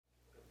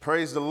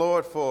Praise the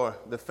Lord for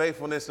the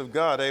faithfulness of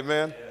God.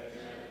 Amen.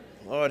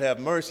 Lord, have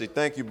mercy.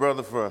 Thank you,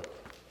 brother, for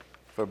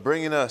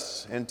bringing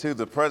us into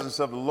the presence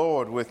of the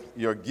Lord with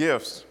your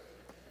gifts.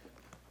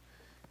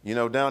 You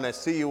know, down at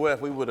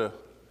CUF, we would have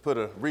put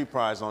a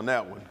reprise on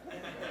that one.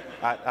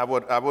 I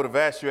would have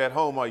asked you at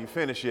home, are you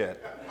finished yet?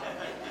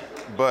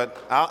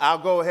 But I'll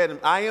go ahead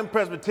I am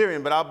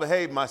Presbyterian, but I'll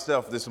behave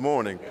myself this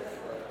morning.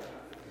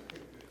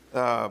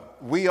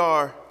 We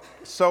are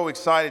so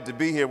excited to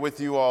be here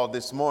with you all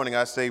this morning.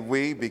 I say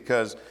we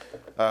because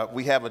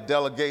we have a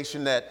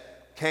delegation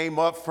that came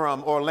up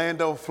from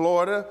Orlando,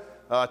 Florida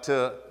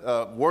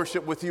to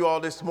worship with you all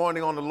this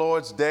morning on the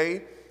Lord's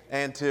Day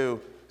and to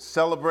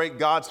celebrate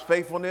God's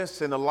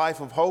faithfulness in the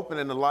life of Hope and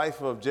in the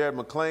life of Jared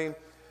McClain.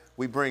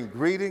 We bring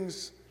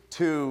greetings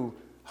to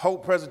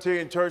Hope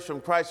Presbyterian Church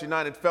from Christ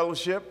United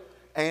Fellowship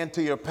and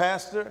to your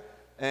pastor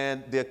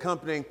and the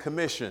accompanying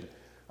commission.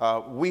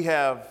 We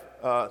have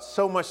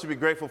so much to be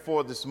grateful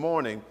for this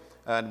morning,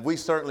 and we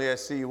certainly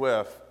at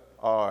CUF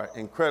are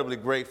incredibly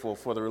grateful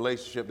for the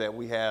relationship that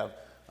we have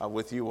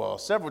with you all.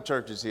 Several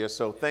churches here,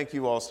 so thank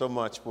you all so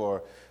much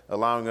for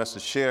allowing us to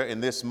share in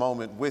this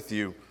moment with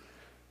you.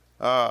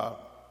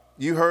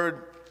 You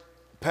heard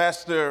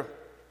Pastor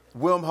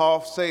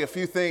Wilmhoff say a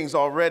few things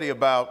already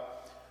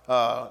about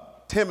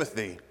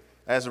Timothy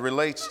as it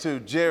relates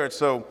to Jared.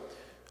 So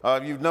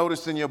you've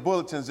noticed in your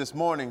bulletins this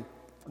morning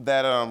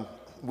that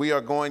we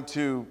are going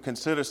to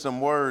consider some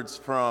words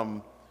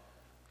from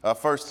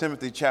 1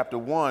 Timothy chapter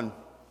 1.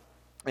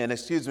 And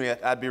excuse me,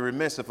 I'd be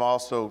remiss if I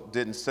also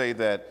didn't say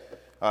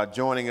that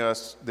joining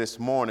us this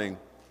morning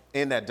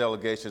in that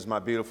delegation is my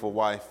beautiful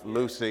wife,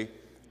 Lucy,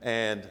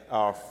 and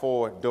our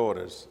 4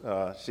 daughters.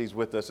 She's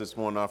with us this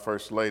morning, our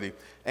First Lady,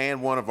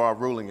 and one of our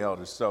ruling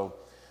elders. So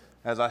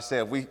as I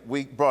said,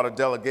 we brought a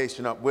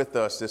delegation up with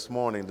us this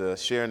morning to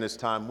share in this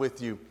time with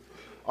you.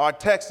 Our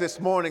text this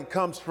morning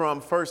comes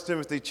from 1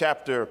 Timothy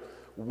chapter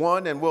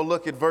 1, and we'll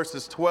look at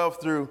verses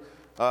 12 through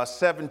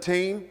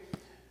 17.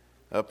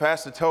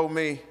 Pastor told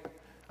me,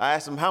 I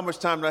asked him, how much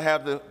time do I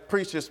have to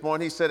preach this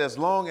morning? He said, as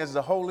long as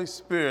the Holy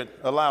Spirit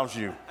allows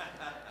you.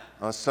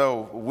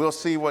 So we'll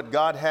see what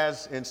God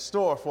has in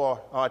store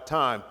for our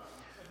time.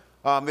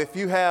 If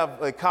you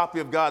have a copy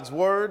of God's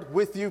Word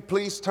with you,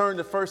 please turn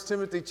to 1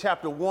 Timothy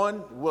chapter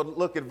 1. We'll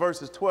look at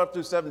verses 12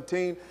 through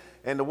 17,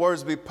 and the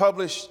words will be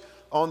published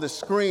on the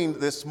screen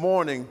this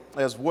morning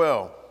as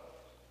well.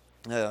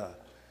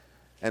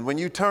 And when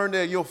you turn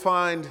there, you'll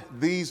find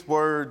these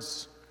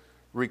words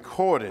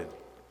recorded.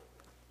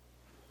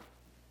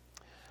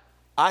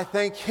 I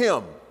thank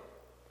Him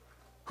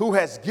who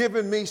has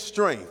given me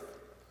strength,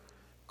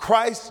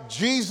 Christ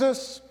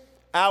Jesus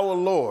our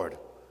Lord,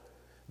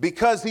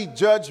 because He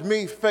judged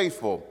me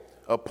faithful,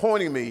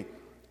 appointing me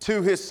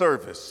to His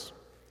service.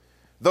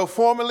 Though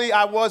formerly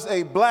I was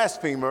a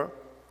blasphemer,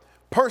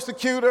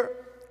 persecutor,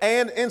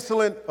 and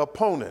insolent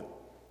opponent,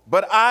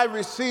 but I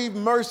received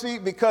mercy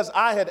because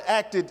I had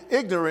acted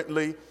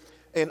ignorantly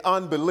in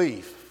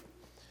unbelief.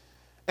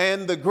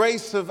 And the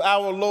grace of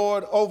our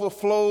Lord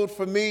overflowed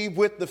for me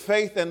with the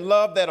faith and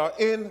love that are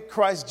in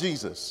Christ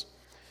Jesus.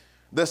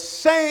 The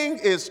saying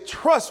is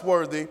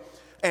trustworthy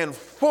and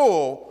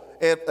full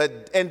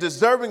and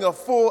deserving of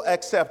full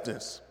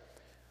acceptance,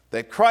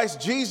 that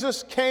Christ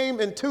Jesus came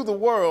into the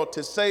world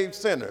to save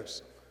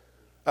sinners,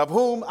 of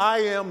whom I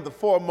am the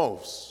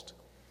foremost.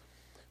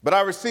 But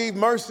I received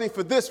mercy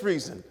for this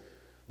reason,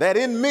 that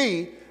in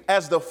me,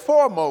 as the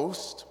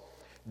foremost,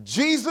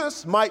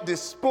 Jesus might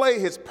display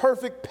His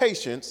perfect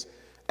patience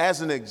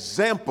as an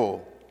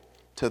example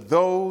to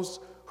those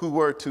who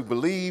were to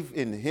believe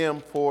in Him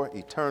for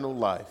eternal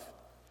life.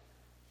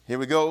 Here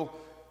we go.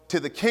 To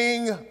the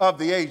King of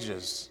the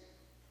ages,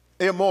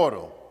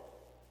 immortal,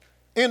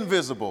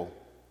 invisible,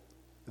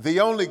 the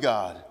only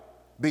God,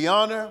 be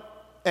honor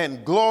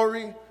and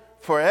glory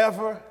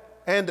forever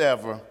and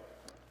ever.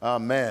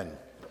 Amen.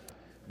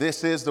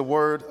 This is the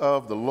word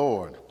of the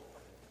Lord.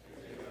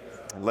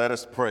 Let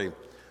us pray.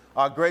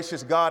 Our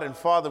gracious God and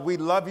Father, we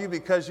love you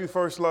because you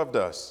first loved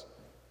us.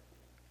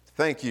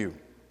 Thank you.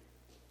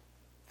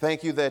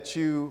 Thank you that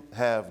you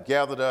have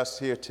gathered us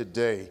here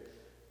today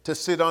to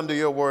sit under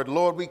your word.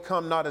 Lord, we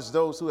come not as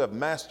those who have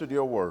mastered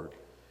your word,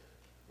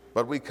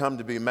 but we come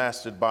to be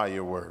mastered by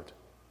your word.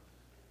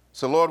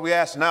 So, Lord, we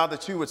ask now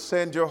that you would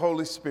send your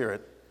Holy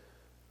Spirit.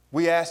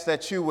 We ask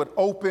that you would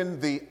open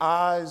the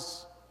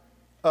eyes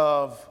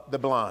of the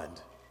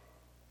blind.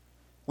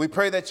 We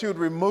pray that you would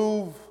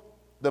remove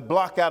the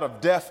block out of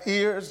deaf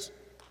ears.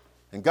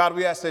 And God,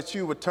 we ask that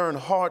you would turn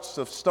hearts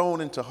of stone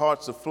into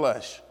hearts of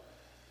flesh.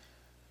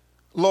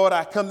 Lord,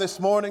 I come this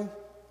morning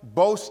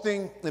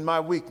boasting in my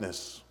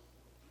weakness.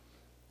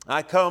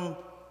 I come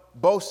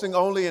boasting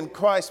only in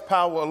Christ's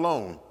power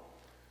alone.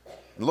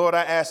 Lord,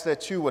 I ask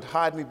that you would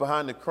hide me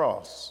behind the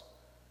cross.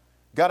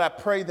 God, I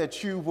pray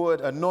that you would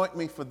anoint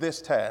me for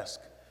this task,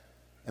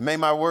 and may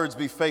my words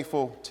be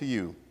faithful to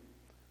you.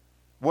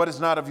 What is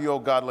not of you, O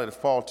God, let it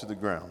fall to the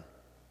ground.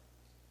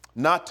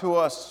 Not to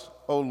us,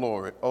 O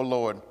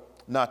Lord,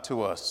 not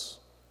to us,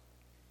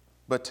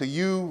 but to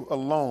you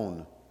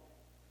alone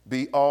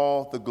be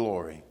all the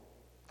glory.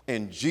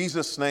 In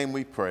Jesus' name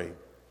we pray.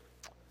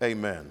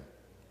 Amen.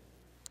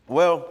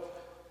 Well,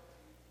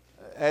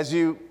 as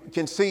you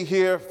can see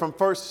here from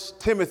 1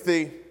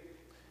 Timothy,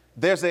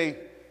 there's a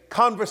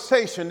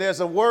conversation, there's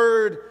a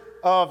word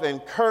of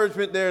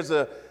encouragement, there's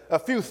a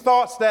few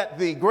thoughts that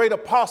the great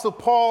apostle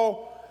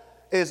Paul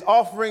is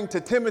offering to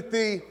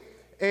Timothy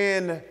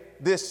in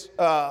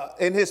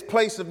his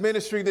place of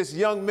ministry, this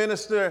young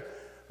minister,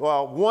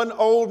 one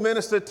old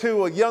minister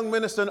to a young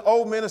minister, an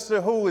old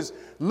minister who is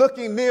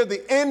looking near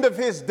the end of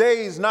his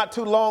days, not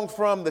too long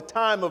from the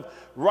time of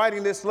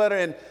writing this letter,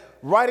 and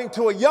writing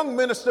to a young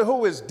minister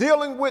who is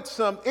dealing with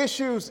some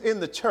issues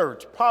in the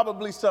church,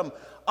 probably some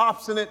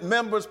obstinate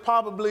members,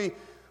 probably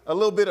a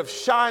little bit of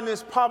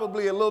shyness,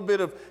 probably a little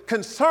bit of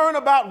concern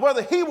about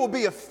whether he will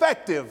be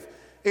effective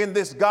in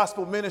this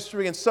gospel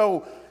ministry. And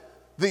so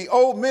the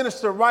old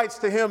minister writes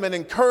to him and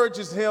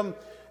encourages him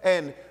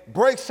and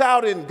breaks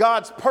out in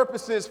God's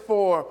purposes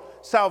for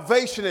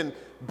salvation and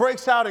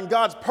breaks out in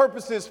God's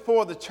purposes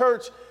for the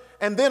church,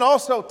 and then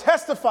also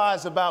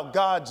testifies about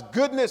God's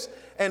goodness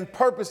and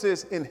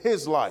purposes in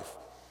his life.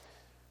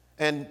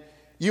 And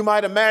you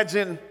might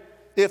imagine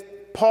if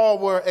Paul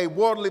were a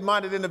worldly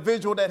minded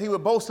individual that he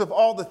would boast of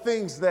all the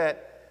things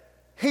that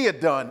he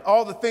had done,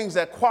 all the things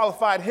that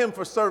qualified him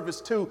for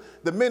service to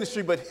the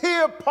ministry. But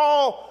here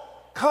Paul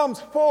comes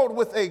forward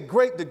with a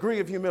great degree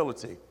of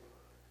humility,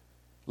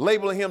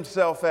 labeling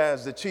himself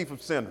as the chief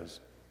of sinners,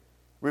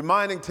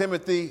 reminding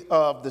Timothy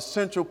of the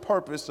central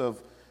purpose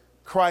of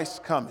Christ's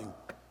coming,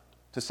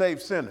 to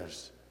save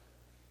sinners.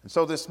 And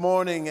so this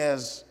morning,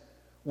 as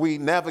we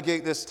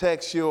navigate this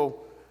text,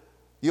 you'll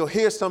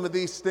hear some of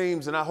these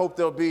themes, and I hope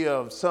there'll be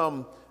of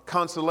some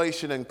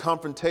consolation and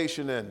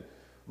confrontation and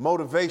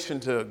motivation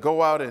to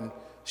go out and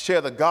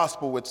share the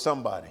gospel with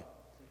somebody.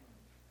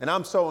 And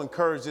I'm so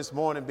encouraged this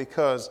morning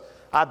because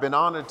I've been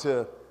honored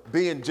to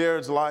be in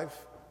Jared's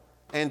life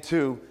and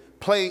to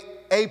play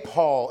a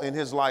Paul in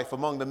his life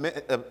among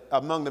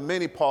the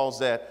many Pauls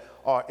that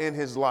are in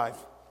his life.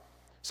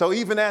 So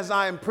even as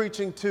I am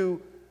preaching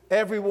to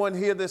everyone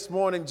here this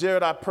morning,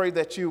 Jared, I pray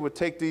that you would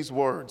take these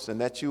words and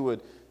that you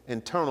would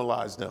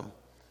internalize them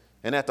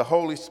and that the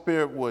Holy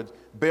Spirit would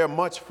bear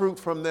much fruit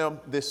from them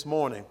this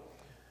morning.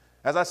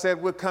 As I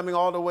said, we're coming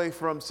all the way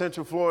from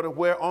Central Florida,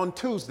 where on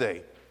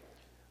Tuesday,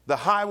 the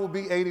high will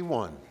be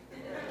 81.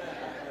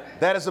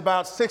 That is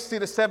about 60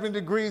 to 70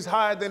 degrees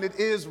higher than it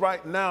is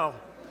right now.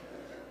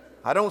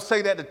 I don't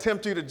say that to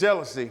tempt you to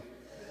jealousy.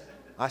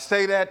 I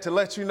say that to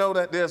let you know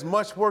that there's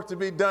much work to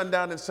be done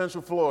down in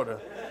Central Florida,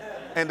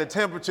 and the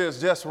temperature is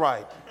just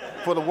right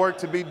for the work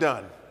to be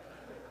done.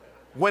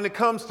 When it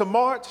comes to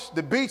March,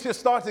 the beaches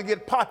start to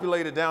get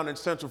populated down in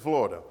Central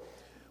Florida.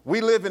 We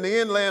live in the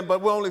inland,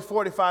 but we're only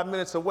 45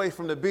 minutes away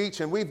from the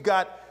beach, and we've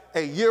got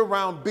a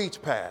year-round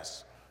beach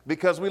pass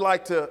because we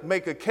like to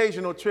make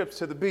occasional trips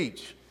to the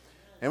beach.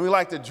 And we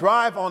like to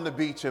drive on the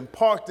beach and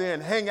park there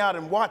and hang out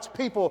and watch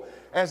people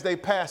as they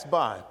pass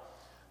by.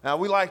 Now,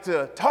 we like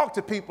to talk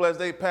to people as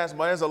they pass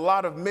by. There's a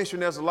lot of mission,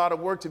 there's a lot of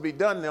work to be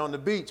done there on the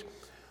beach.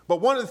 But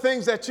one of the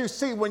things that you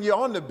see when you're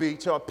on the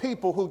beach are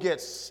people who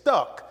get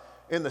stuck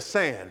in the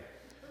sand.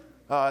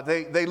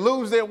 They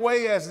lose their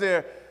way as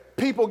they're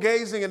people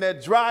gazing and they're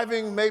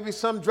driving. Maybe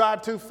some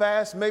drive too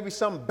fast, maybe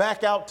some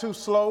back out too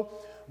slow.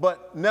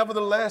 But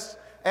nevertheless,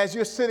 as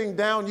you're sitting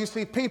down, you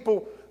see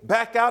people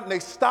back out and they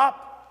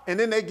stop and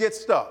then they get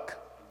stuck.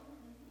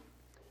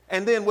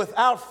 And then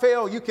without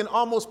fail, you can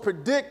almost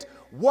predict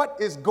what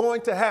is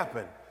going to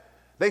happen.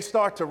 They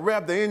start to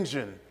rev the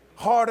engine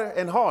harder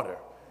and harder,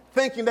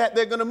 thinking that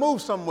they're going to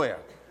move somewhere.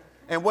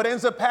 And what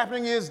ends up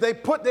happening is they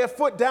put their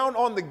foot down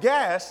on the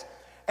gas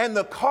and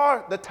the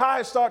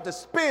tires start to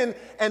spin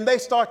and they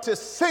start to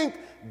sink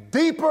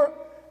deeper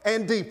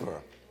and deeper.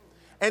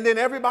 And then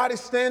everybody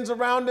stands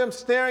around them,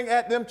 staring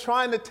at them,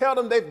 trying to tell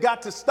them they've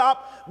got to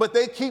stop, but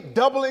they keep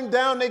doubling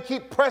down, they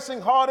keep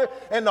pressing harder,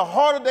 and the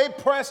harder they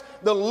press,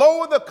 the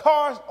lower the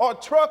car or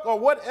truck or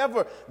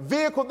whatever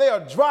vehicle they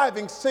are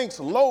driving sinks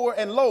lower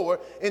and lower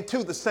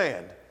into the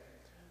sand.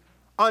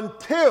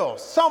 Until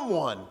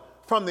someone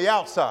from the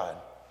outside,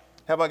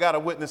 have I got a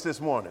witness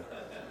this morning?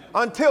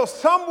 Until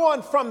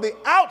someone from the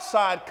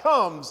outside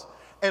comes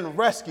and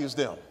rescues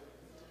them.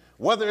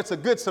 Whether it's a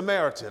good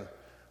Samaritan,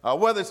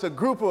 whether it's a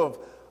group of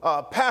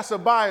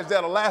passerbyers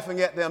that are laughing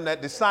at them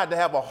that decide to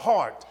have a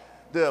heart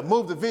to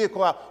move the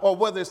vehicle out, or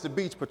whether it's the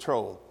beach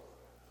patrol.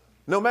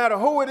 No matter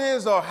who it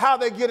is or how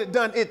they get it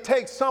done, it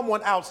takes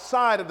someone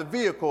outside of the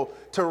vehicle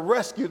to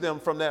rescue them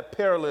from that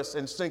perilous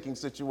and sinking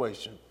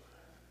situation.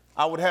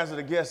 I would hazard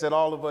a guess that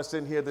all of us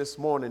in here this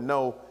morning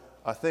know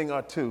a thing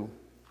or two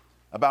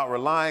about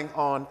relying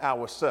on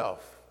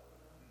ourselves,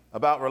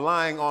 about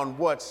relying on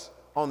what's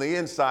on the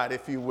inside,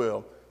 if you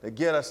will, to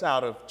get us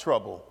out of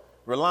trouble.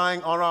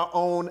 Relying on our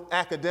own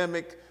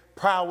academic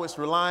prowess,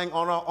 relying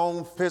on our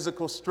own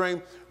physical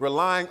strength,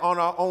 relying on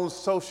our own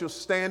social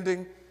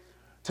standing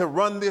to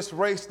run this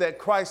race that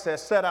Christ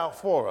has set out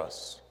for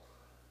us.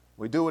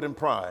 We do it in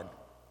pride.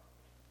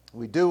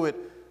 We do it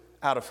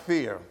out of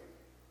fear.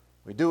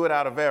 We do it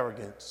out of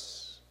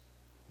arrogance.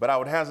 But I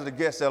would hazard a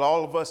guess that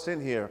all of us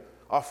in here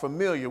are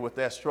familiar with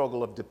that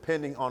struggle of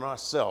depending on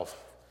ourselves,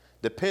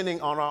 depending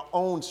on our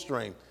own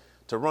strength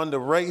to run the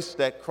race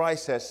that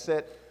Christ has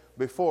set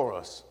before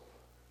us.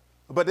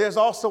 But there's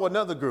also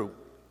another group.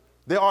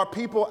 There are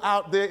people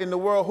out there in the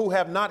world who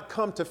have not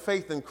come to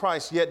faith in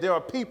Christ yet. There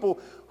are people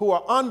who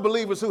are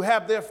unbelievers who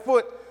have their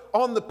foot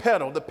on the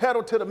pedal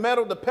to the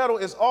metal. The pedal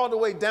is all the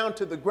way down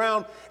to the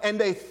ground, and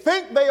they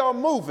think they are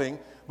moving,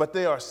 but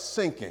they are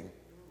sinking.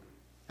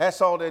 That's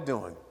all they're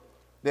doing.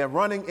 They're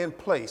running in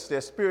place.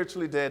 They're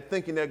spiritually dead,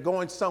 thinking they're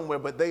going somewhere,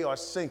 but they are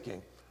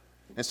sinking.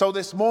 And so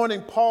this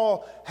morning,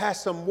 Paul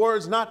has some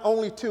words not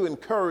only to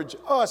encourage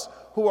us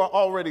who are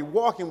already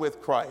walking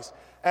with Christ,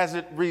 as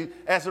it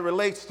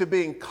relates to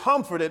being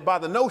comforted by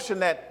the notion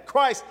that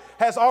Christ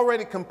has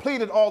already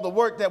completed all the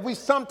work that we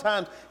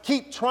sometimes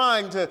keep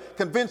trying to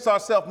convince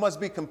ourselves must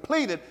be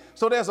completed.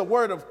 So there's a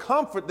word of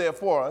comfort there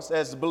for us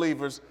as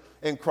believers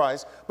in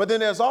Christ. But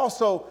then there's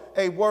also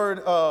a word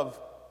of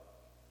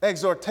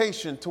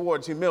exhortation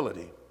towards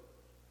humility.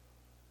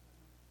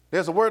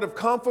 There's a word of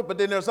comfort, but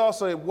then there's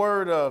also a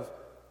word of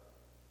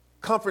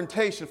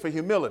confrontation for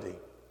humility.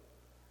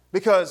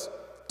 Because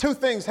two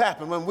things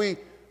happen when we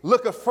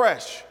look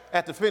afresh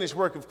at the finished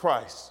work of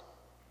Christ.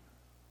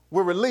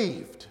 We're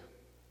relieved.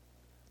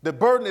 The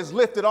burden is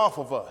lifted off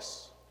of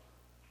us.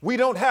 We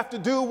don't have to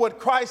do what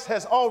Christ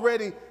has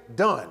already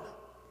done.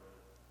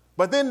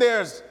 But then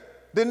there's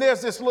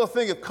this little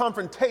thing of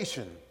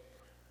confrontation,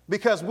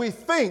 because we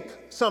think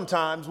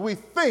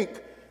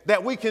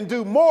that we can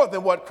do more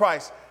than what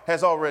Christ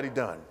has already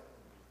done.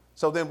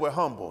 So then we're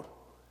humbled.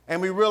 And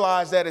we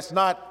realize that it's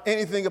not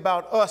anything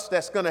about us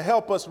that's going to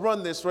help us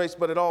run this race,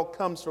 but it all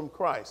comes from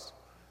Christ.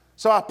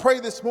 So I pray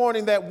this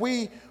morning that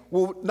we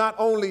will not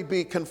only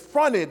be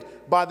confronted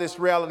by this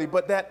reality,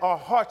 but that our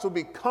hearts will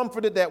be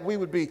comforted, that we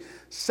would be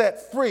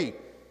set free.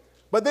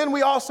 But then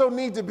we also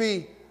need to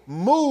be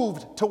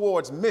moved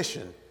towards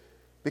mission,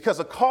 because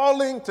a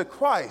calling to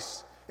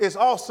Christ is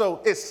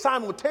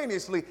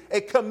simultaneously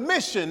a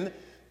commission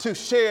to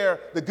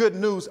share the good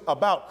news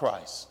about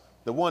Christ,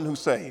 the one who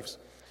saves.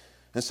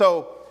 And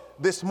so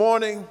this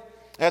morning,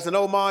 as an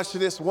homage to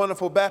this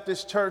wonderful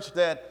Baptist church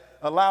that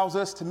allows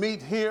us to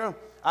meet here,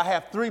 I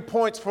have 3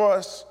 points for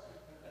us: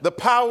 the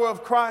power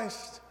of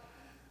Christ,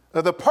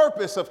 the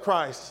purpose of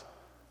Christ,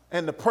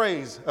 and the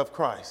praise of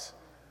Christ.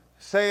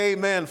 Say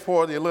amen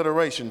for the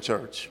alliteration,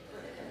 church.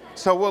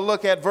 So we'll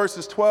look at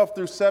verses 12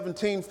 through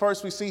 17.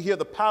 First, we see here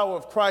the power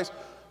of Christ.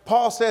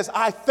 Paul says,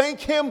 I thank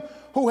him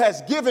who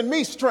has given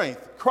me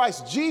strength,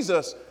 Christ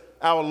Jesus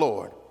our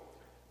Lord,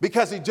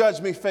 because he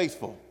judged me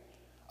faithful,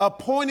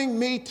 appointing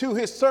me to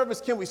his service.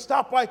 Can we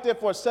stop right there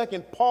for a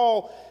second?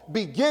 Paul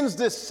begins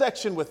this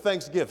section with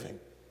thanksgiving.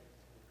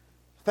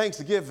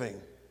 Thanksgiving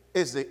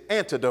is the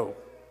antidote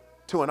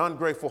to an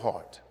ungrateful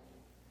heart,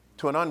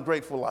 to an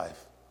ungrateful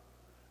life.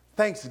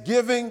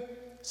 Thanksgiving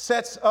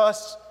sets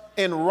us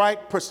in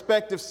right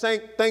perspective.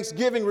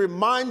 Thanksgiving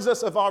reminds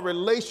us of our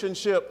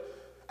relationship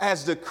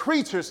as the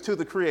creatures to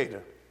the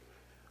Creator.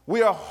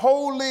 We are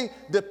wholly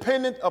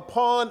dependent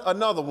upon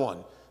another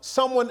one,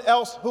 someone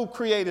else who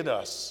created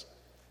us.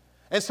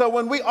 And so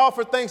when we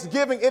offer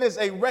thanksgiving, it is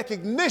a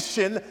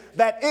recognition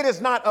that it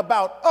is not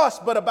about us,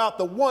 but about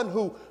the one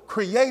who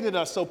created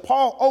us. So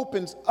Paul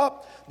opens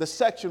up the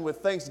section with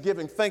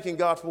thanksgiving, thanking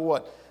God for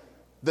what?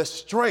 The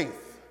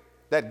strength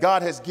that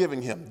God has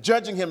given him,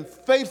 judging him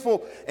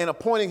faithful and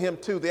appointing him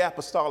to the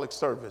apostolic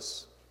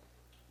service.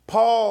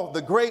 Paul,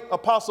 the great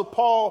apostle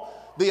Paul,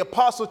 the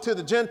apostle to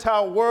the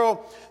Gentile world,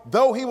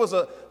 though he was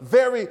a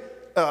very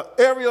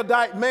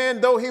erudite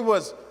man, though he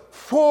was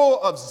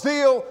full of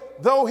zeal,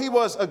 though he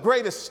was a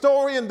great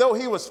historian, though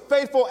he was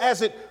faithful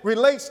as it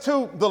relates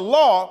to the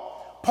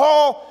law,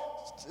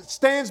 Paul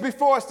stands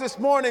before us this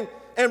morning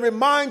and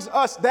reminds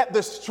us that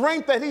the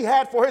strength that he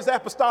had for his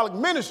apostolic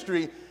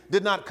ministry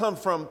did not come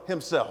from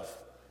himself.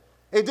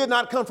 It did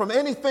not come from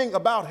anything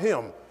about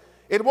him.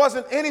 It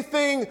wasn't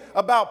anything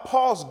about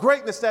Paul's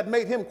greatness that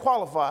made him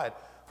qualified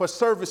for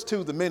service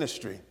to the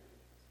ministry.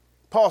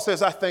 Paul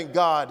says, I thank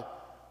God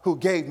who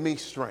gave me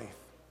strength.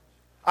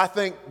 I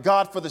thank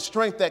God for the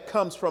strength that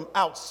comes from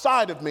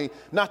outside of me,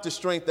 not the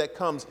strength that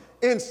comes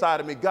inside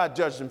of me. God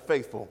judged him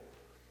faithful.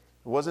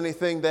 It wasn't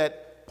anything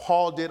that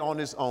Paul did on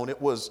his own.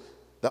 It was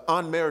the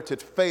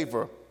unmerited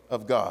favor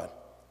of God.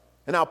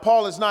 And now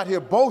Paul is not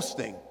here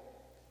boasting.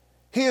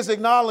 He is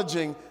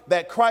acknowledging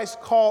that Christ's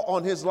call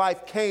on his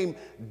life came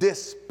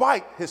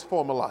despite his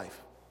former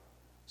life.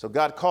 So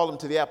God called him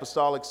to the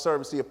apostolic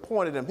service. He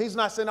appointed him. He's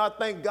not saying, I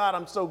thank God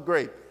I'm so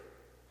great.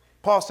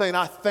 Paul's saying,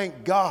 I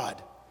thank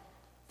God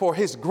for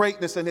his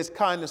greatness and his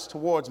kindness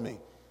towards me.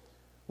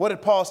 What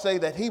did Paul say?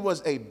 That he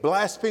was a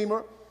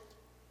blasphemer,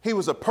 he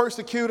was a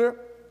persecutor,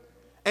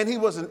 and he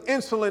was an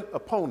insolent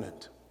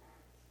opponent.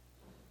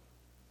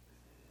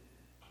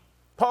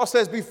 Paul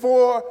says,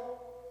 before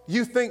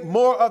you think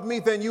more of me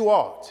than you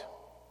ought,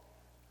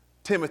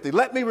 Timothy,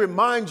 let me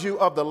remind you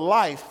of the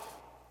life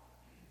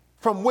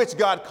from which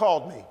God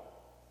called me.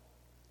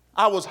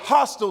 I was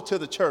hostile to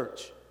the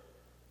church.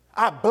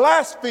 I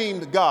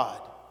blasphemed God.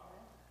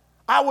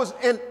 I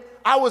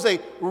I was a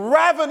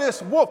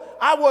ravenous wolf.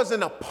 I was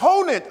an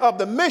opponent of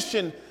the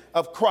mission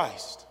of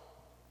Christ.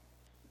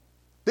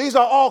 These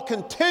are all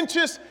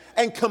contentious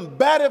and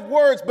combative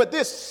words, but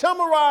this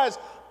summarized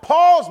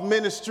Paul's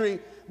ministry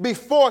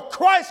before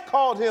Christ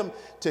called him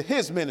to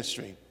his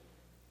ministry.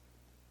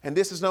 And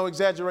this is no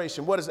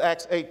exaggeration. What does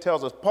Acts 8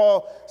 tells us?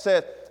 Paul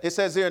said, it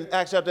says here in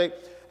Acts chapter 8,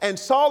 and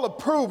Saul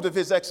approved of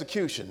his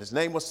execution. His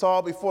name was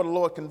Saul before the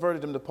Lord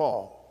converted him to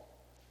Paul.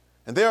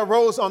 And there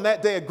arose on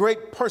that day a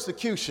great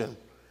persecution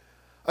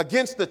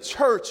against the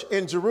church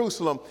in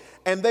Jerusalem,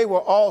 and they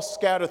were all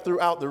scattered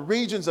throughout the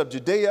regions of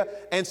Judea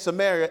and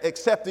Samaria,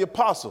 except the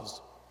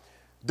apostles.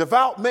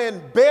 Devout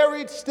men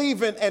buried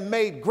Stephen and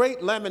made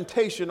great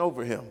lamentation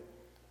over him.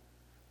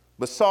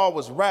 But Saul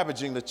was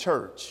ravaging the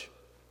church,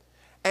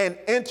 and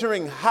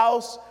entering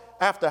house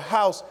after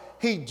house,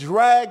 he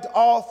dragged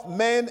off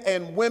men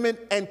and women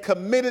and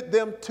committed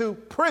them to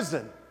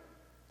prison.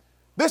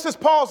 This is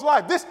Paul's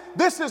life.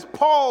 This is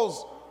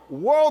Paul's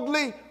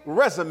worldly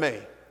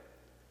resume.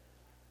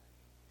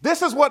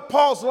 This is what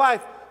Paul's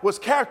life was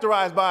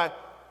characterized by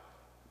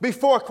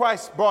before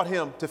Christ brought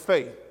him to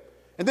faith.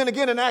 And then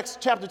again in Acts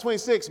chapter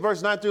 26,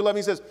 verse 9 through 11,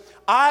 he says,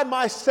 I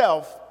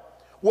myself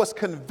was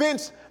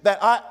convinced that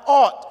I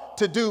ought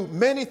to do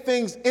many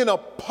things in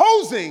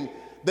opposing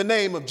the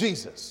name of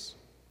Jesus.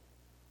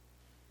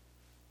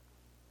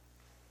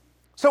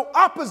 So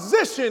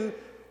opposition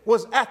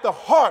was at the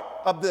heart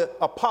of the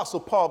Apostle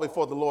Paul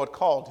before the Lord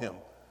called him.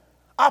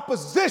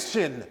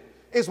 Opposition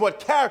is what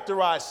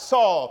characterized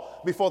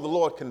Saul before the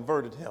Lord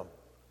converted him.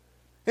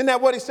 Isn't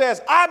that what he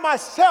says? I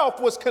myself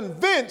was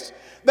convinced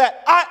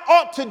that I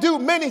ought to do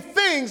many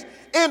things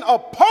in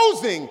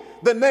opposing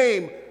the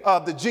name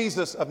of the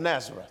Jesus of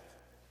Nazareth.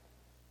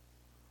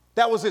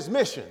 That was his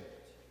mission,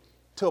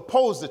 to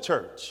oppose the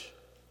church.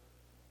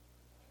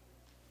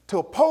 To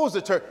oppose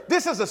the church.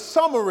 This is a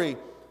summary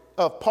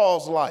of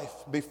Paul's life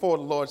before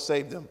the Lord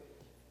saved him.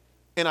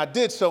 And I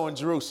did so in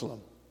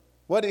Jerusalem.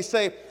 What did he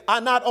say? I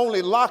not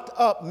only locked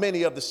up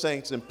many of the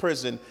saints in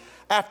prison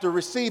after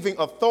receiving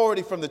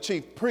authority from the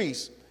chief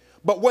priests,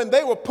 but when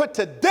they were put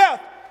to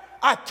death,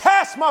 I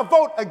cast my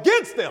vote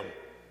against them.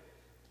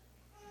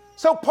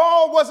 So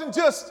Paul wasn't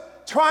just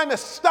trying to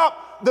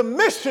stop the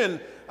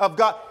mission of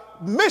God,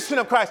 mission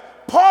of Christ.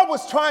 Paul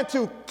was trying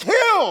to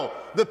kill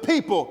the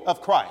people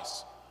of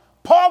Christ.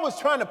 Paul was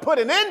trying to put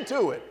an end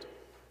to it.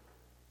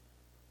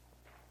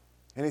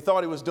 And he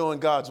thought he was doing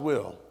God's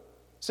will.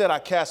 Said, I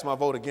cast my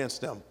vote against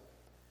them.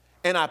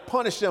 And I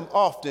punished them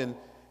often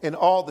in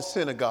all the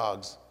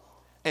synagogues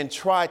and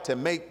tried to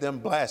make them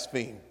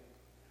blaspheme.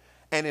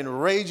 And in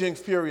raging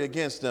fury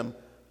against them,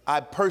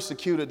 I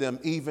persecuted them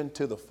even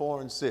to the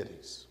foreign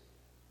cities.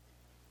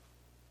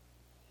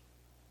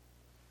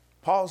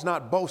 Paul's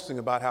not boasting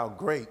about how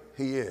great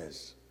he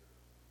is.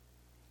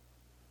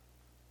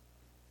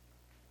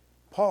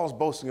 Paul's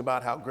boasting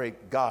about how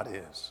great God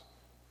is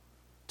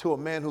to a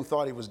man who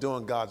thought he was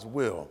doing God's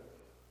will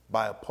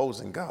by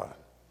opposing God.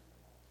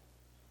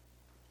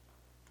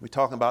 We're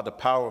talking about the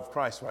power of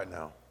Christ right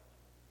now.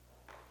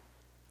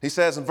 He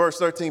says in verse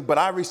 13, but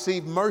I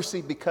received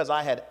mercy because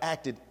I had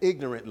acted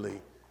ignorantly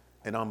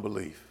in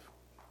unbelief.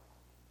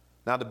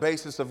 Now, the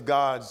basis of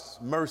God's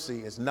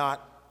mercy is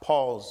not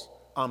Paul's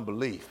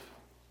unbelief.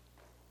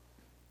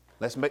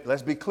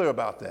 Let's be clear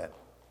about that.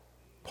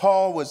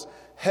 Paul was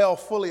held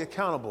fully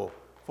accountable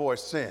for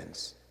his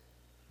sins.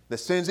 The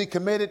sins he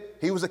committed,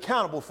 he was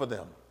accountable for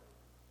them.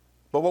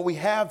 But what we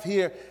have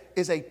here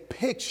is a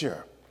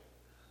picture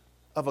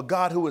of a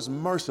God who is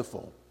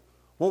merciful.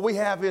 What we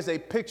have is a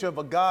picture of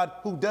a God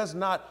who does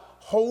not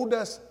hold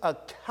us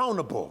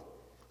accountable,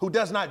 who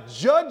does not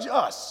judge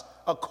us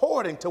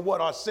according to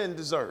what our sin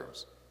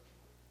deserves.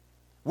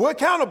 We're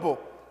accountable,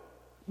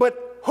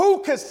 but who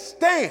could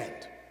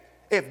stand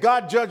if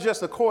God judged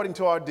us according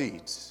to our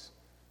deeds?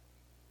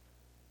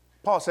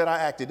 Paul said, I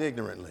acted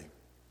ignorantly,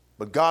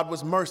 but God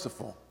was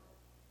merciful.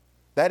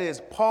 That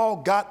is, Paul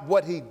got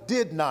what he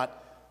did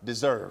not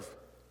deserve.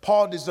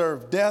 Paul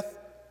deserved death,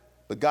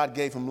 but God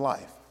gave him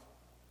life.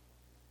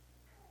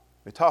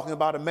 We're talking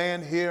about a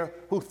man here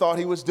who thought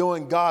he was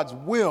doing God's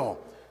will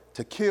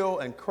to kill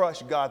and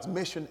crush God's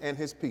mission and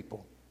his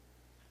people.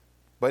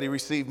 But he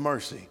received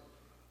mercy.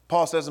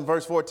 Paul says in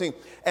verse 14,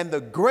 and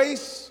the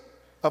grace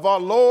of our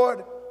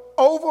Lord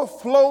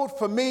overflowed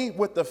for me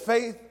with the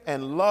faith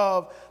and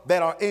love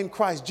that are in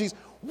Christ Jesus.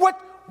 What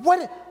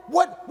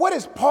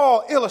is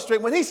Paul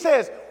illustrating when he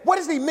says, what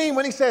does he mean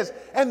when he says,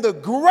 and the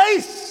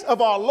grace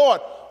of our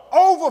Lord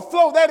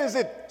overflow? That is,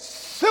 it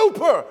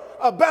super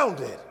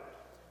abounded.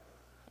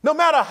 No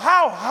matter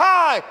how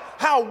high,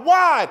 how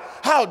wide,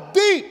 how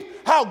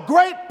deep, how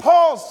great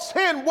Paul's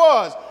sin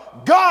was,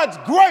 God's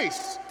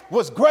grace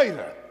was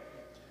greater.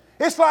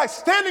 It's like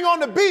standing on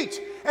the beach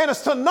and a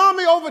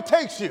tsunami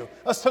overtakes you.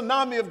 A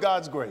tsunami of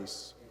God's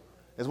grace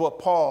is what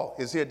Paul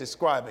is here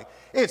describing.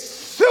 It's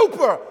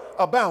super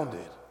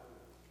abounded.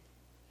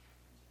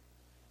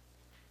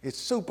 It's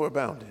super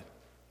abounded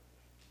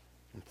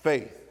in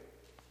faith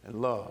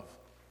and love.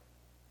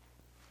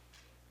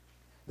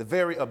 The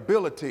very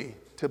ability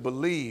to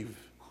believe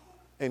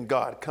in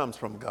God comes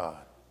from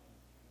God.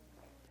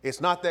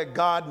 It's not that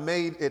God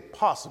made it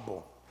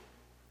possible.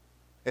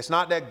 It's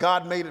not that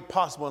God made it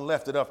possible and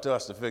left it up to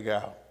us to figure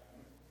out.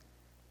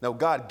 No,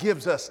 God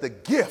gives us the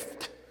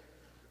gift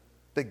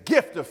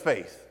of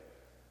faith,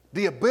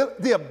 the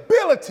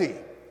ability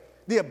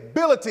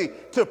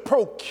to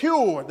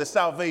procure the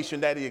salvation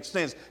that he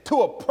extends,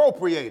 to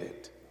appropriate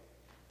it.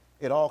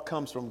 It all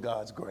comes from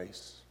God's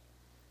grace.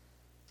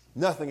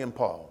 Nothing in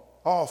Paul,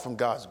 all from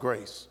God's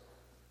grace.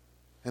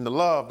 And the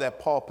love that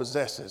Paul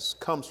possesses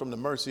comes from the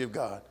mercy of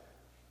God.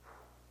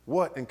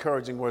 What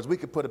encouraging words. We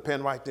could put a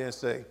pen right there and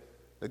say,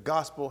 the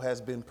gospel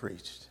has been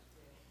preached.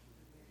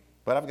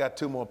 But I've got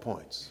 2 more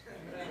points.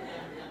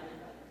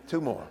 2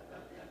 more.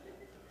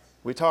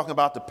 We're talking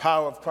about the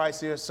power of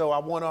Christ here, so I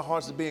want our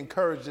hearts to be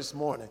encouraged this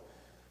morning.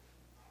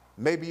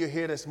 Maybe you're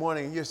here this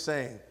morning and you're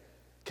saying,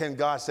 can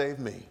God save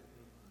me?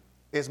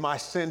 Is my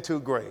sin too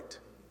great?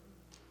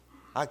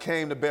 I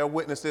came to bear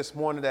witness this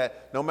morning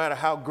that no matter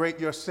how great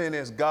your sin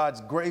is,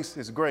 God's grace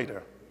is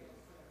greater.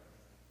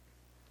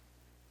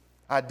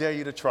 I dare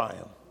you to try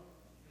him.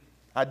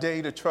 I dare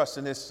you to trust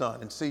in his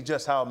son and see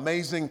just how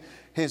amazing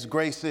his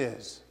grace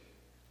is.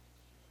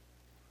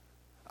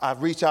 I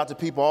reach out to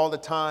people all the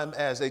time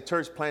as a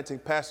church planting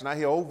pastor, and I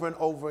hear over and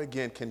over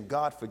again, can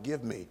God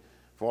forgive me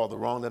for all the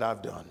wrong that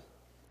I've done?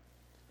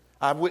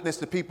 I've witnessed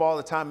to people all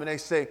the time, and I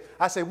say,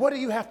 what do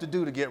you have to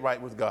do to get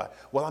right with God?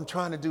 Well, I'm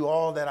trying to do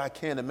all that I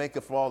can to make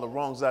up for all the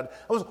wrongs I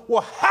was.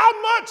 Well, how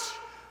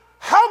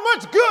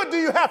much good do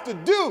you have to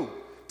do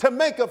to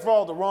make up for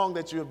all the wrong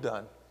that you have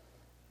done?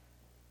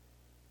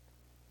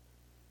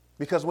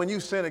 Because when you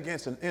sin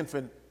against an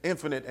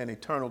infinite and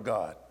eternal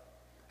God,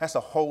 that's a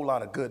whole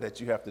lot of good that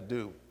you have to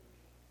do.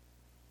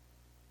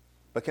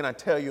 But can I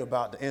tell you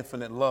about the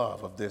infinite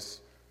love of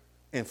this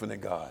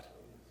infinite God?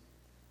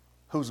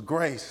 Whose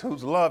grace,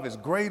 whose love is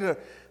greater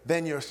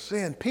than your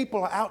sin.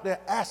 People are out there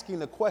asking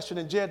the question,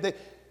 and Jared,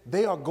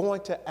 they are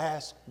going to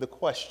ask the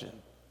question,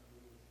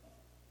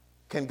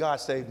 can God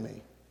save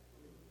me?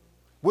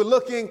 We're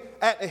looking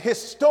at a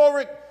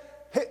historic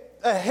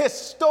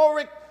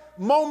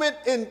moment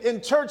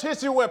in church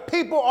history where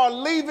people are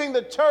leaving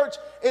the church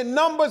in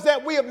numbers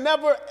that we have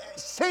never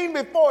seen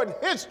before in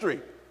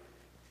history.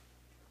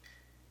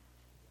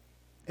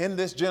 In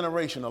this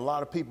generation, a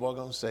lot of people are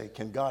going to say,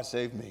 can God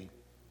save me?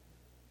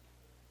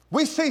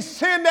 We see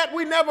sin that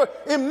we never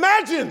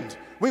imagined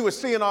we would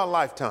see in our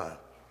lifetime.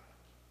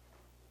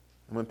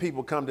 And when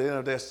people come to the end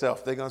of their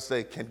self, they're going to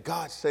say, can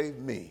God save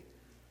me?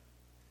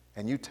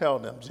 And you tell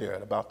them,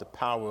 Jared, about the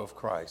power of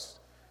Christ.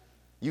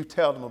 You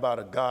tell them about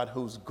a God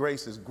whose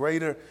grace is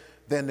greater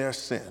than their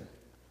sin.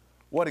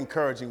 What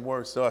encouraging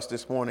words to us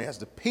this morning as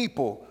the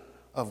people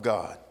of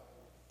God.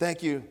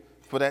 Thank you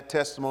for that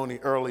testimony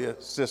earlier,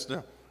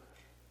 sister.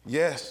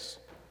 Yes,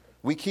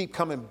 we keep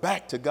coming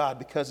back to God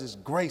because his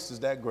grace is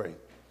that great.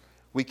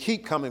 We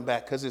keep coming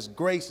back because his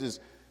grace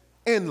is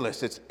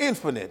endless. It's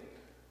infinite.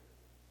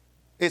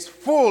 It's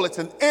full. It's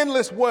an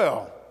endless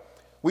well.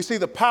 We see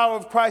the power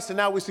of Christ, and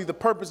now we see the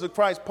purpose of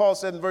Christ. Paul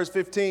said in verse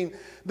 15,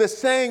 the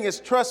saying is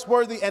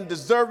trustworthy and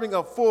deserving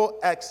of full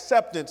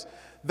acceptance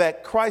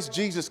that Christ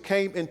Jesus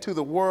came into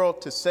the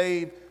world to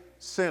save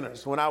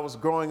sinners. When I was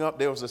growing up,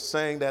 there was a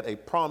saying that a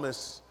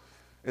promise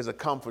is a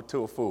comfort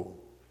to a fool.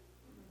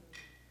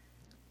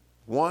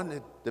 One,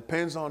 it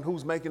depends on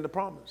who's making the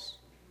promise.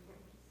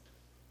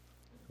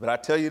 But I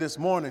tell you this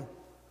morning,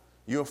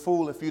 you're a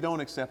fool if you don't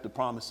accept the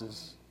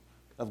promises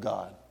of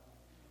God.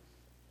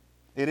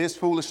 It is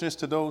foolishness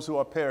to those who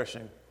are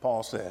perishing,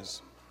 Paul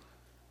says.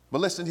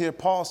 But listen here,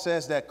 Paul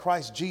says that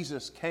Christ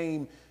Jesus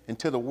came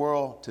into the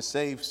world to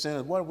save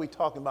sinners. What are we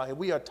talking about here?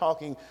 We are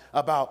talking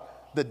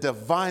about the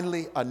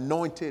divinely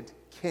anointed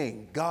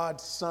King,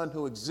 God's Son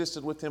who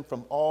existed with him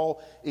from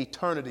all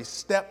eternity,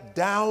 stepped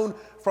down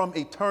from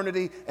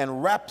eternity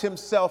and wrapped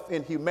himself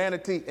in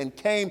humanity and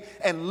came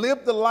and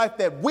lived the life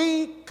that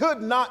we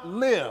could not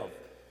live,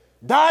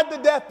 died the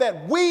death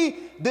that we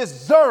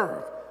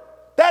deserve.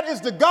 That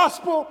is the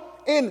gospel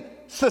in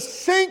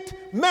succinct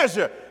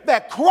measure,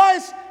 that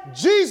Christ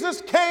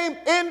Jesus came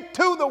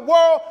into the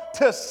world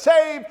to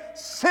save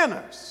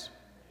sinners.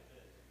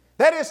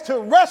 That is to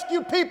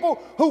rescue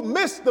people who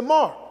missed the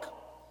mark,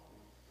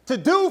 to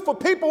do for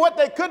people what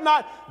they could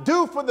not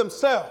do for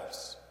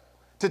themselves,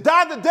 to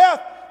die the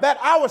death that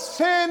our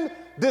sin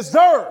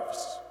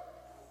deserves.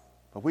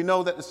 But we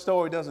know that the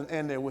story doesn't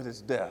end there with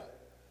his death.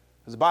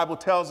 The Bible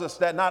tells us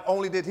that not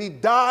only did he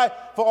die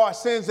for our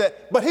sins,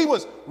 but he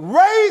was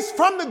raised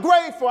from the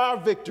grave for our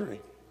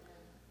victory.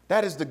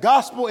 That is the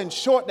gospel in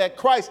short, that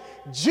Christ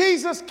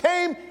Jesus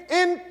came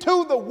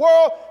into the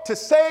world to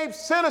save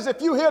sinners.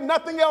 If you hear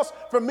nothing else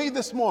from me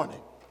this morning,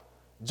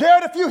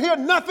 Jared, if you hear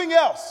nothing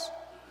else,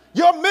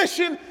 your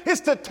mission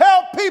is to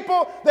tell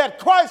people that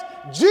Christ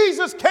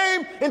Jesus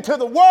came into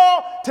the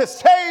world to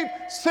save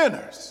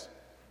sinners.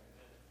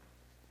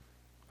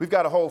 We've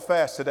got to hold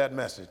fast to that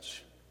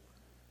message,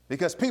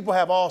 because people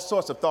have all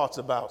sorts of thoughts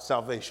about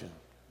salvation.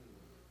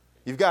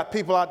 You've got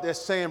people out there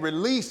saying,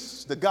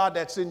 release the God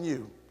that's in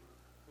you.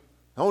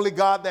 The only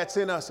God that's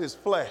in us is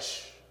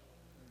flesh.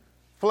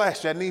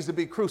 flesh that needs to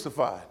be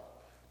crucified.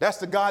 That's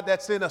the God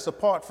that's in us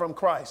apart from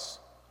Christ.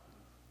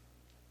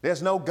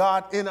 There's no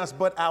God in us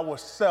but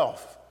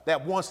ourself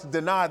that wants to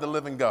deny the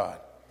living God.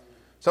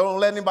 So don't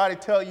let anybody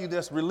tell you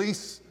this.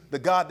 Release the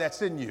God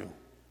that's in you.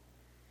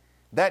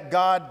 That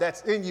God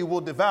that's in you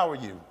will devour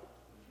you.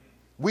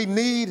 We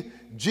need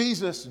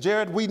Jesus,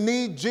 Jared. We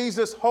need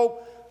Jesus'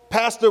 hope.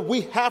 Pastor,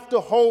 we have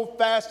to hold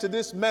fast to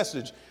this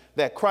message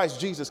that Christ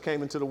Jesus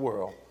came into the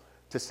world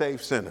to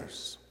save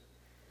sinners.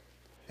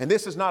 And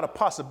this is not a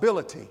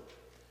possibility.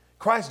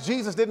 Christ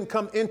Jesus didn't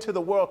come into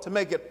the world to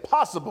make it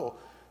possible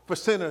for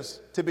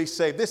sinners to be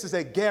saved. This is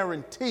a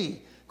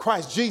guarantee.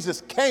 Christ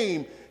Jesus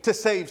came to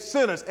save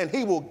sinners, and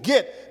he will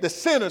get the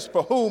sinners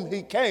for whom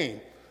he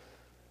came.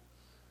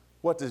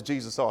 What does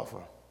Jesus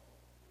offer?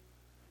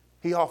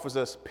 He offers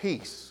us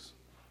peace.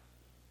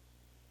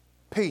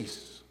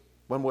 Peace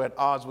when we're at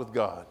odds with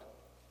God.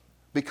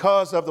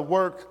 Because of the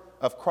work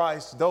of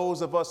Christ,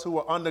 those of us who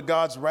are under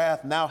God's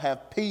wrath now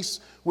have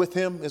peace with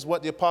him, is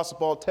what the Apostle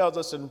Paul tells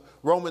us in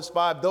Romans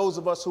 5. Those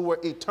of us who were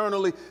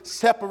eternally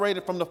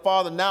separated from the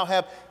Father now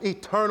have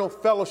eternal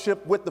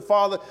fellowship with the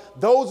Father.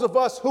 Those of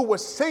us who were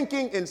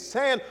sinking in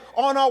sand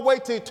on our way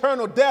to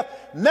eternal death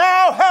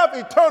now have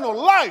eternal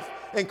life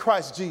in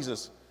Christ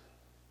Jesus.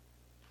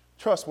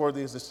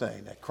 Trustworthy is the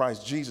saying that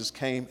Christ Jesus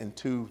came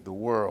into the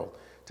world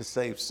to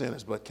save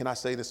sinners. But can I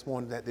say this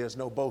morning that there's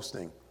no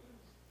boasting?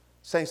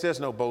 Saints, there's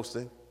no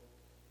boasting.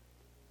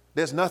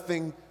 There's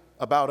nothing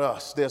about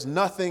us. There's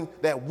nothing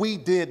that we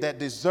did that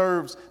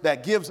deserves,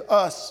 that gives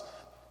us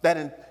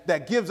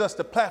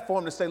the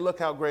platform to say, look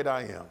how great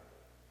I am.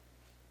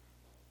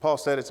 Paul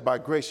said, it's by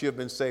grace you have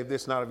been saved.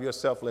 This not of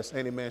yourself, lest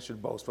any man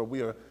should boast. For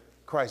we are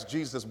Christ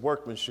Jesus'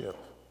 workmanship,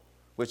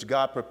 which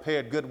God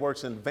prepared good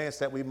works in advance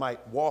that we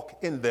might walk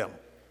in them.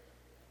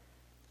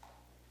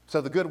 So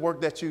the good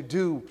work that you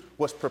do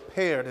was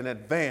prepared in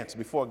advance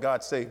before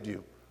God saved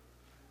you.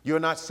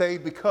 You're not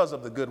saved because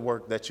of the good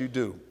work that you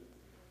do.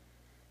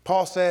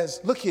 Paul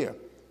says, look here,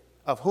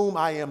 of whom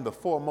I am the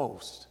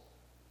foremost.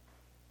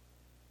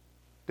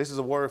 This is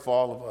a word for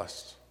all of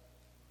us.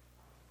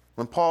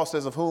 When Paul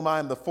says of whom I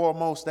am the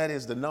foremost, that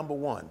is the number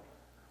one,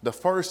 the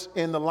first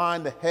in the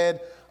line, the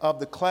head of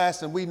the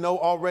class. And we know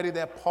already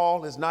that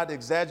Paul is not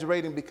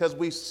exaggerating because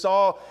we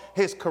saw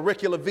his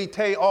curricula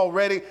vitae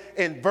already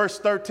in verse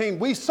 13.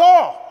 We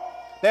saw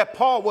that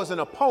Paul was an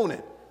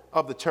opponent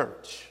of the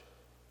church.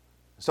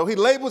 So he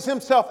labels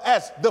himself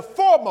as the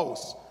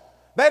foremost.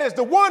 That is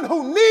the one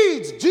who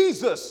needs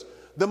Jesus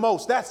the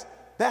most.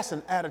 That's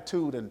an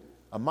attitude and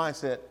a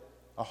mindset,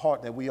 a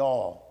heart that we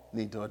all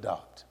need to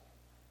adopt.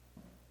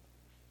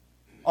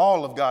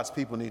 All of God's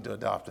people need to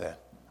adopt that.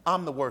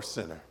 I'm the worst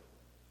sinner.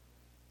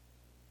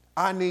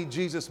 I need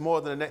Jesus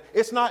more than that.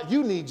 It's not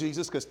you need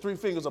Jesus because three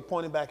fingers are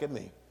pointing back at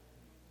me.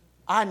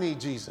 I need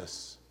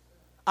Jesus.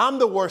 I'm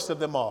the worst of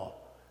them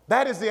all.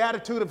 That is the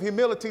attitude of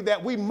humility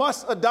that we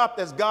must adopt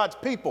as God's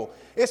people.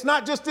 It's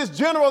not just this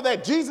general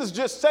that Jesus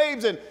just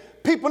saves and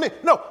people need.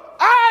 No,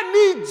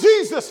 I need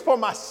Jesus for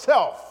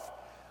myself.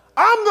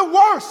 I'm the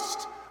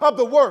worst of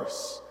the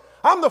worst.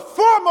 I'm the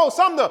foremost.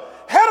 I'm the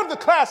head of the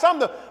class. I'm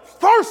the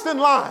first in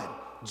line.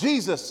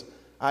 Jesus,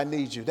 I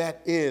need you.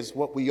 That is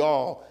what we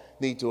all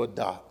need to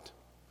adopt.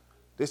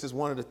 This is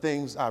one of the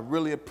things I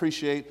really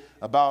appreciate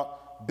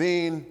about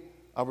being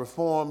a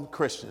Reformed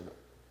Christian.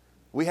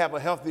 We have a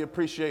healthy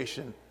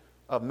appreciation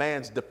of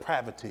man's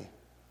depravity,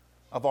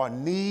 of our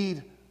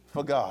need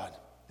for God.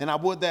 And I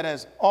would that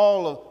as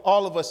all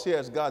of us here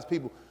as God's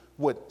people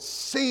would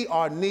see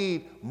our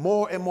need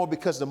more and more,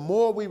 because the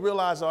more we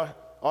realize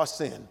our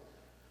sin,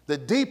 the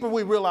deeper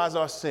we realize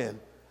our sin,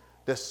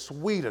 the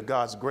sweeter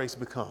God's grace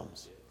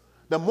becomes.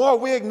 The more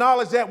we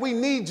acknowledge that we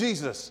need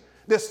Jesus,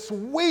 the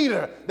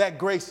sweeter that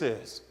grace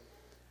is.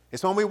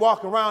 It's when we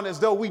walk around as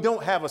though we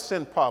don't have a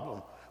sin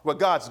problem, where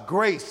God's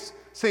grace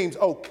seems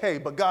okay,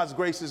 but God's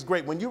grace is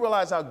great. When you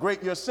realize how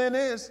great your sin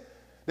is,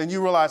 then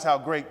you realize how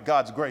great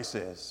God's grace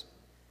is.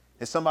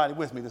 Is somebody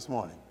with me this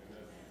morning?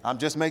 I'm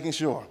just making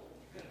sure.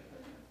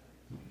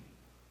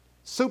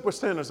 Super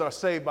sinners are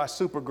saved by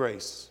super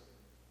grace.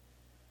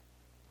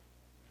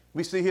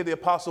 We see here the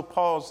Apostle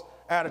Paul's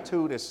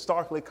attitude is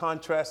starkly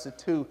contrasted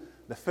to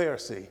the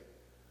Pharisee,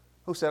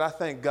 who said, I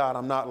thank God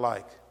I'm not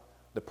like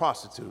the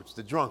prostitutes,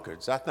 the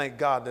drunkards. I thank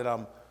God that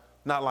I'm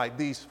not like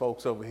these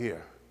folks over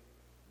here.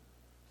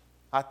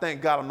 I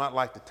thank God I'm not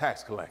like the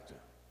tax collector.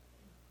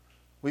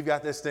 We've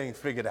got this thing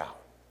figured out.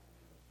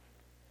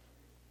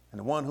 And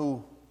the one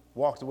who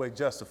walked away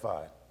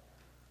justified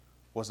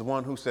was the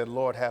one who said,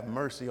 Lord, have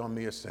mercy on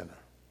me, a sinner.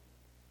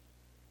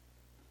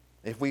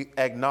 If we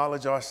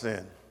acknowledge our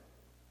sin,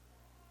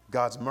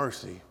 God's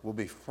mercy will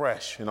be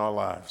fresh in our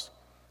lives.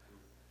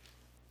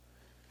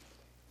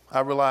 I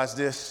realized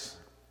this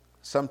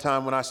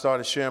sometime when I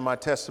started sharing my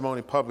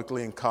testimony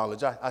publicly in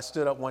college. I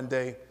stood up one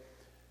day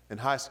in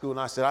high school and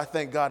I said, I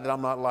thank God that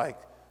I'm not like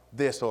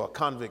this or a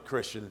convict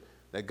Christian,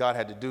 that God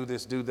had to do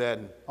this, do that,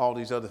 and all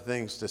these other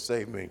things to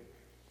save me.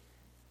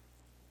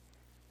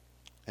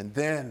 And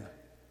then,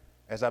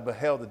 as I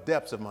beheld the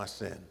depths of my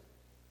sin,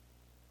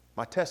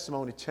 my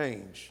testimony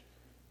changed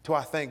till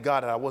I thank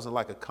God that I wasn't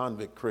like a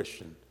convict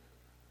Christian,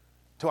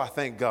 till I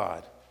thank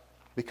God,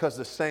 because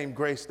the same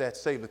grace that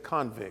saved the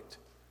convict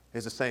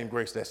is the same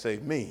grace that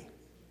saved me.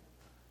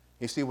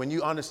 You see, when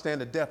you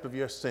understand the depth of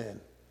your sin,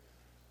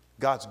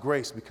 God's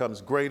grace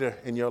becomes greater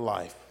in your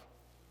life.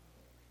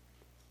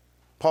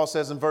 Paul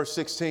says in verse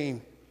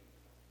 16,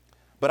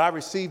 but I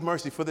received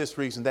mercy for this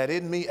reason, that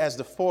in me as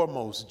the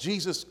foremost,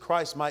 Jesus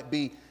Christ might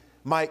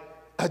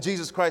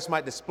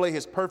display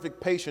his perfect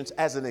patience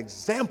as an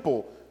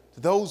example to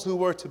those who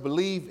were to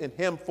believe in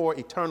him for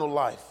eternal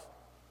life.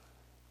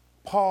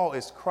 Paul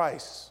is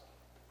Christ's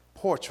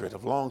portrait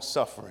of long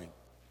suffering.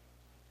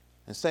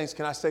 And saints,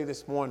 can I say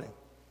this morning,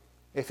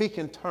 if he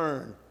can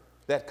turn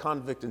that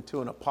convict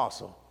into an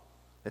apostle,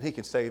 then he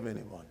can save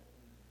anyone.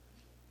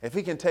 If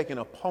he can take an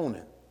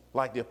opponent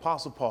like the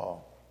Apostle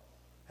Paul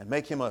and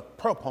make him a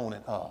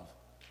proponent of,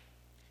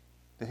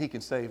 then he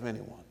can save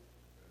anyone.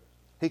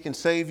 He can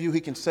save you, he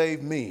can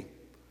save me.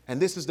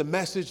 And this is the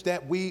message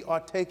that we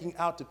are taking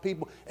out to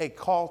people. A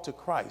call to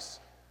Christ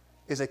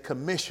is a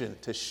commission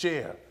to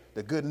share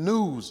the good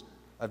news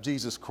of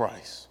Jesus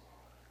Christ.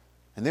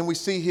 And then we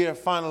see here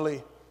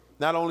finally,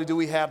 not only do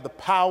we have the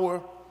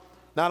power,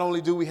 not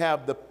only do we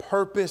have the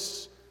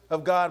purpose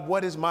of God.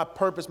 What is my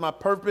purpose? My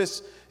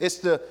purpose is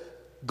to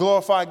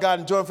glorify God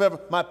and enjoy Him forever.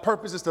 My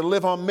purpose is to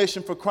live on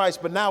mission for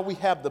Christ. But now we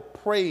have the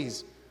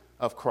praise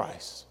of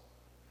Christ.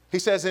 He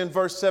says in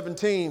verse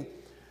 17,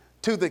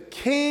 to the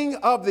King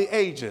of the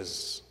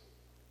ages,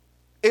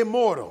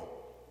 immortal,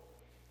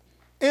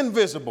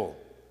 invisible,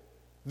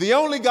 the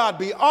only God,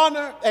 be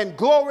honor and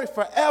glory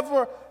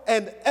forever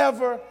and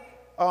ever.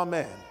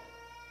 Amen.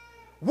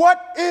 What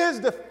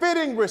is the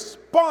fitting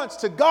response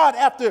to God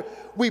after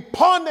we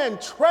ponder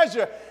and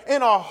treasure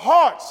in our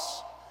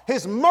hearts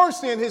His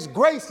mercy and His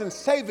grace in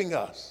saving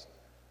us?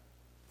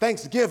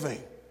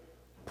 Thanksgiving,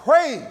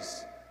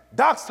 praise,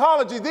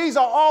 doxology. These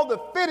are all the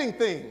fitting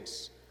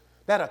things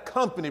that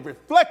accompany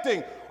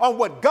reflecting on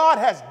what God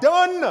has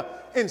done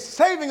in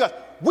saving us.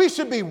 We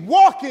should be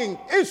walking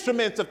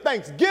instruments of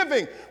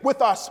thanksgiving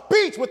with our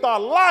speech, with our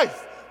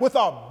life, with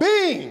our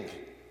being,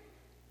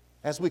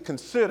 as we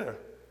consider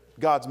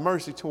God's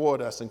mercy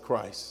toward us in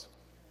Christ.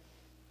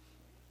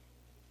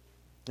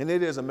 And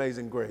it is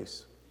amazing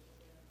grace.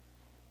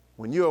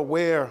 When you're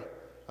aware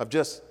of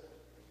just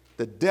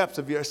the depths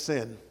of your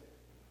sin,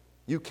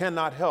 you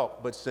cannot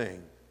help but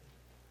sing.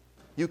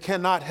 You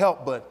cannot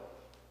help but,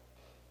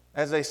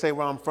 as they say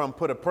where I'm from,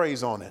 put a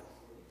praise on it.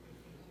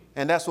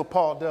 And that's what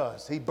Paul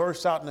does. He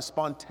bursts out in a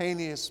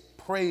spontaneous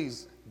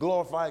praise,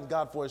 glorifying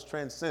God for His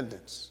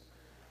transcendence,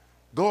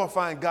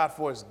 glorifying God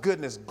for His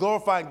goodness,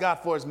 glorifying God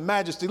for His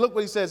majesty. Look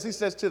what he says. He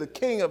says, to the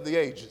King of the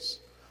ages.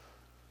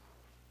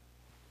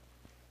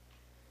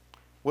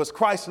 Was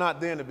Christ not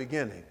there in the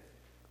beginning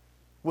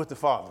with the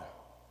Father?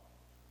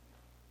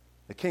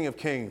 The King of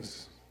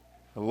kings,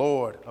 the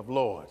Lord of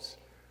lords.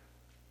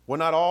 Were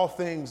not all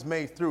things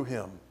made through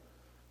Him?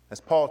 As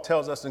Paul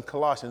tells us in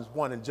Colossians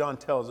 1 and John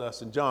tells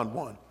us in John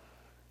 1.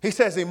 He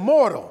says,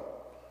 immortal,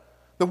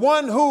 the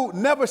one who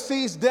never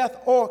sees death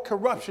or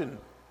corruption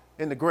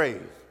in the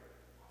grave,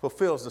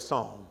 fulfills the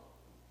song.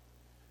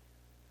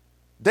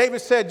 David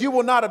said, you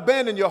will not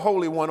abandon your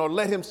Holy One or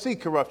let Him see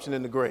corruption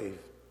in the grave.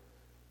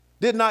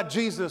 Did not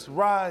Jesus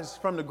rise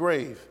from the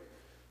grave,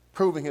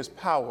 proving His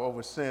power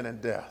over sin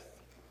and death?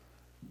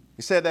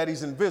 He said that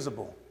He's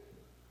invisible.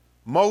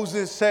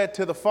 Moses said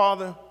to the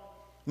Father,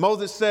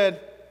 Moses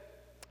said,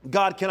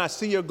 God, can I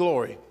see your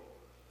glory?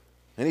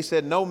 And He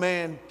said, no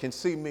man can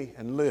see me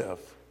and live.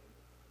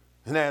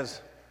 And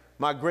as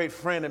my great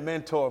friend and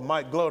mentor,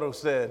 Mike Glotto,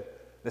 said,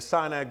 the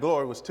Sinai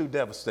glory was too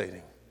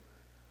devastating.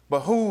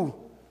 But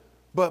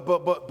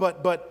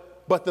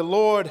the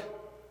Lord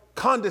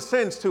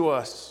condescends to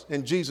us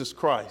in Jesus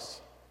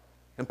Christ.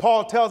 And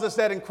Paul tells us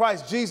that in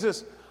Christ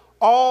Jesus,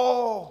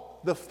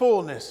 all the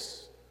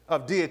fullness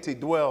of deity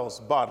dwells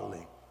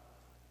bodily.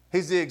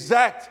 He's the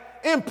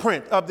exact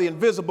imprint of the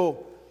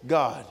invisible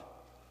God.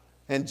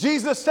 And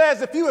Jesus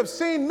says, if you have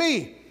seen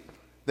me,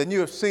 then you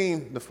have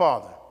seen the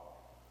Father.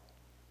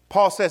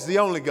 Paul says the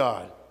only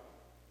God.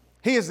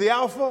 He is the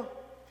Alpha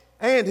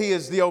and He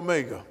is the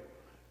Omega.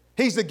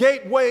 He's the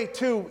gateway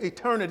to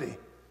eternity.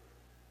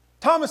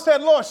 Thomas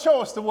said, Lord,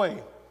 show us the way.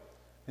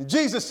 And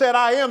Jesus said,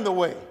 I am the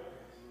way.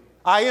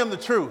 I am the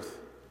truth.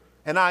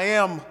 And I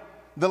am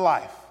the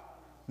life.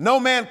 No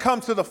man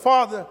comes to the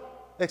Father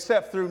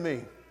except through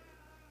me.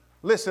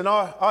 Listen,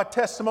 our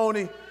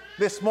testimony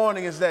this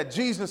morning is that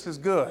Jesus is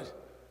good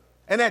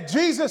and that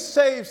Jesus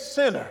saves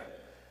sinner.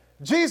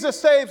 Jesus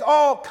saves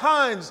all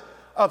kinds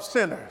of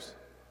sinners.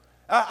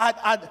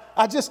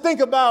 I just think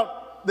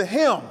about the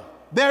hymn,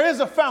 there is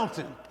a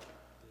fountain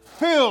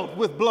filled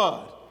with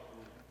blood,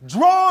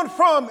 drawn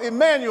from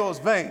Emmanuel's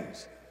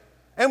veins.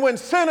 And when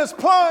sinners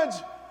plunge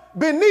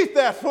beneath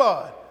that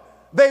flood,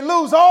 they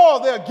lose all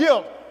their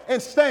guilt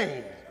and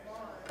stain.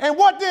 And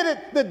what did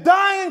it? The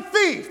dying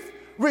thief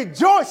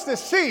rejoiced to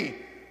see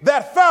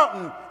that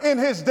fountain in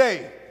his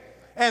day.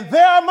 And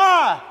there am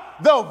I,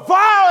 though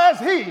vile as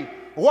he,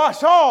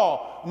 wash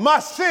all my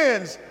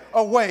sins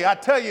away. I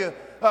tell you,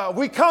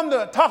 we come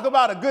to talk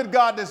about a good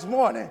God this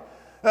morning.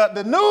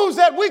 The news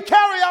that we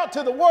carry out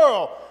to the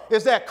world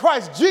is that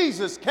Christ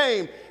Jesus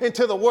came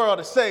into the world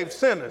to save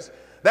sinners.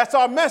 That's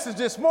our message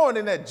this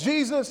morning, that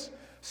Jesus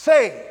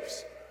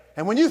saves.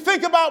 And when you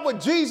think about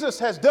what Jesus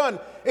has done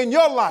in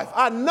your life,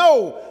 I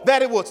know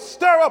that it will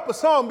stir up a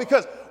song,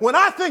 because when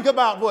I think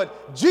about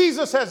what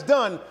Jesus has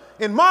done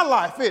in my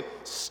life, it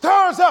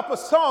stirs up a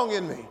song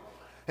in me.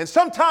 And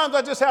sometimes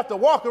I just have to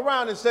walk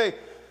around and say,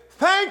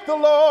 thank the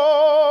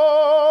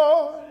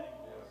Lord.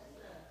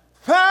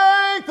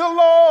 Thank the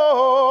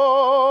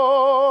Lord.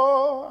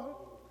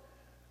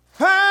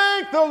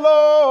 Thank the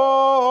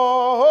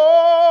Lord.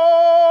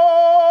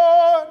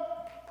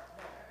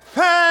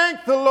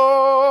 Thank the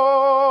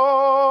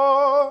Lord.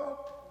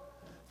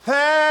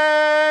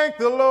 Thank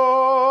the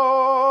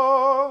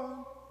Lord.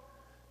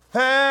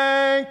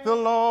 Thank the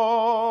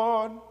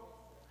Lord.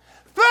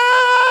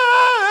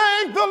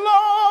 Thank the Lord.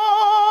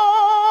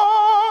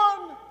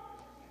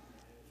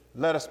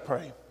 Let us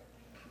pray.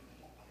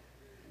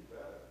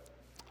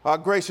 Our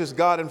gracious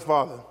God and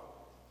Father,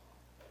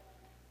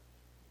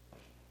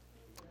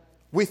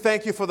 we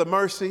thank you for the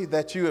mercy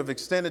that you have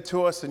extended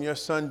to us in your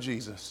Son,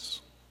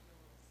 Jesus.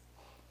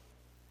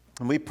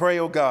 And we pray,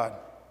 oh God,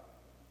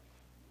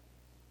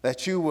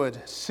 that you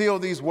would seal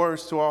these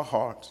words to our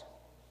hearts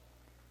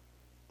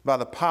by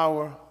the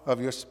power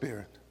of your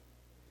Spirit,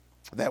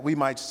 that we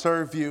might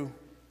serve you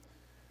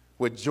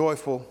with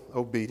joyful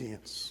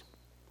obedience.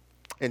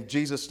 In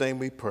Jesus' name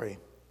we pray.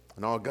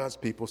 And all God's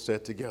people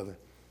said together,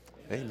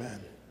 amen.